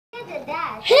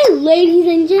Hey ladies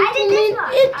and gentlemen,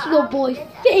 it's your boy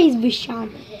FaZe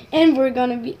Vishal, and we're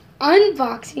gonna be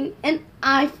unboxing an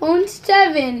iPhone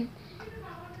 7.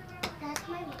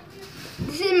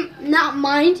 This is not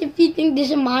mine. If you think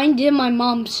this is mine, this is my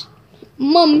mom's.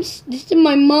 This is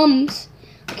my mom's.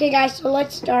 Okay guys, so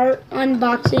let's start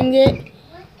unboxing it.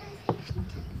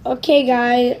 Okay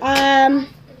guys,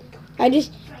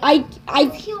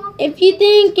 if you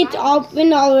think it's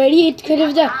opened already, it's because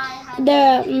of the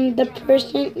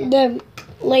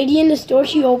lady in the store,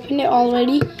 she opened it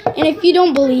already. And if you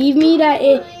don't believe me that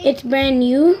it's brand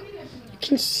new, you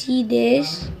can see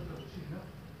this.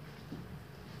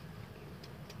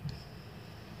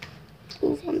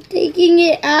 Oof, I'm taking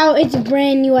it out. It's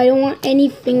brand new. I don't want any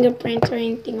fingerprints or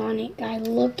anything on it, guys.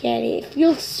 Look at it. It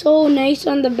feels so nice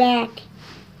on the back.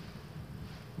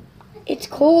 It's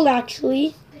cold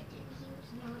actually.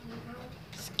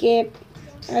 Skip.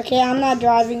 Okay, I'm not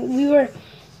driving.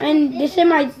 And this is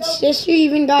my sister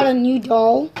even got a new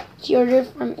doll. She ordered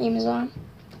from Amazon.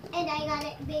 And I got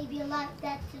it, Baby Love.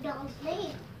 That's the doll's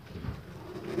name.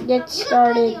 Get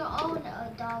started. Your own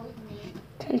doll's name.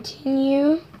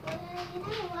 Continue.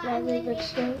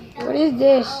 What is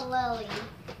this? Oh, Lily.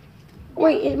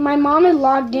 Wait, my mom is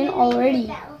logged in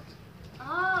already.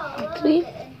 Oh, Actually,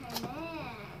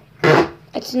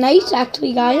 it's nice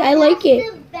actually, guys. I like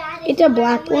it. It's a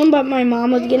black one, but my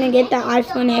mom was gonna get the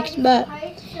iPhone X, but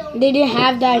they didn't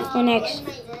have the iPhone X.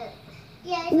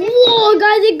 Whoa,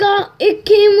 guys! It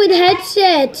came with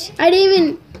headsets. I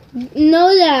didn't even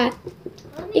know that.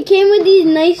 It came with these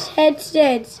nice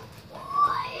headsets.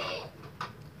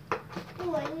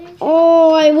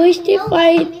 Oh, I wished these are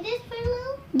like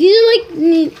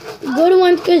good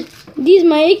ones because these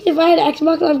mics, if I had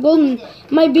Xbox Live Gold,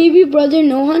 my baby brother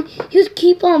Nohan, he just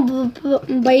keep on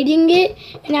biting it,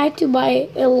 and I had to buy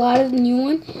a lot of new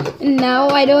ones. And now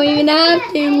I don't even have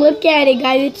to. Look at it,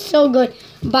 guys. It's so good.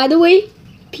 By the way,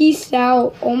 peace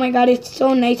out. Oh my god, it's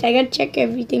so nice. I gotta check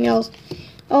everything else.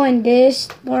 Oh, and this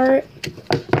part.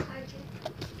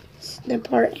 The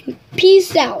part.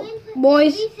 Peace out,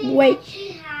 boys.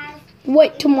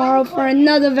 Wait tomorrow for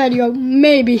another video.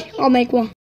 Maybe I'll make one.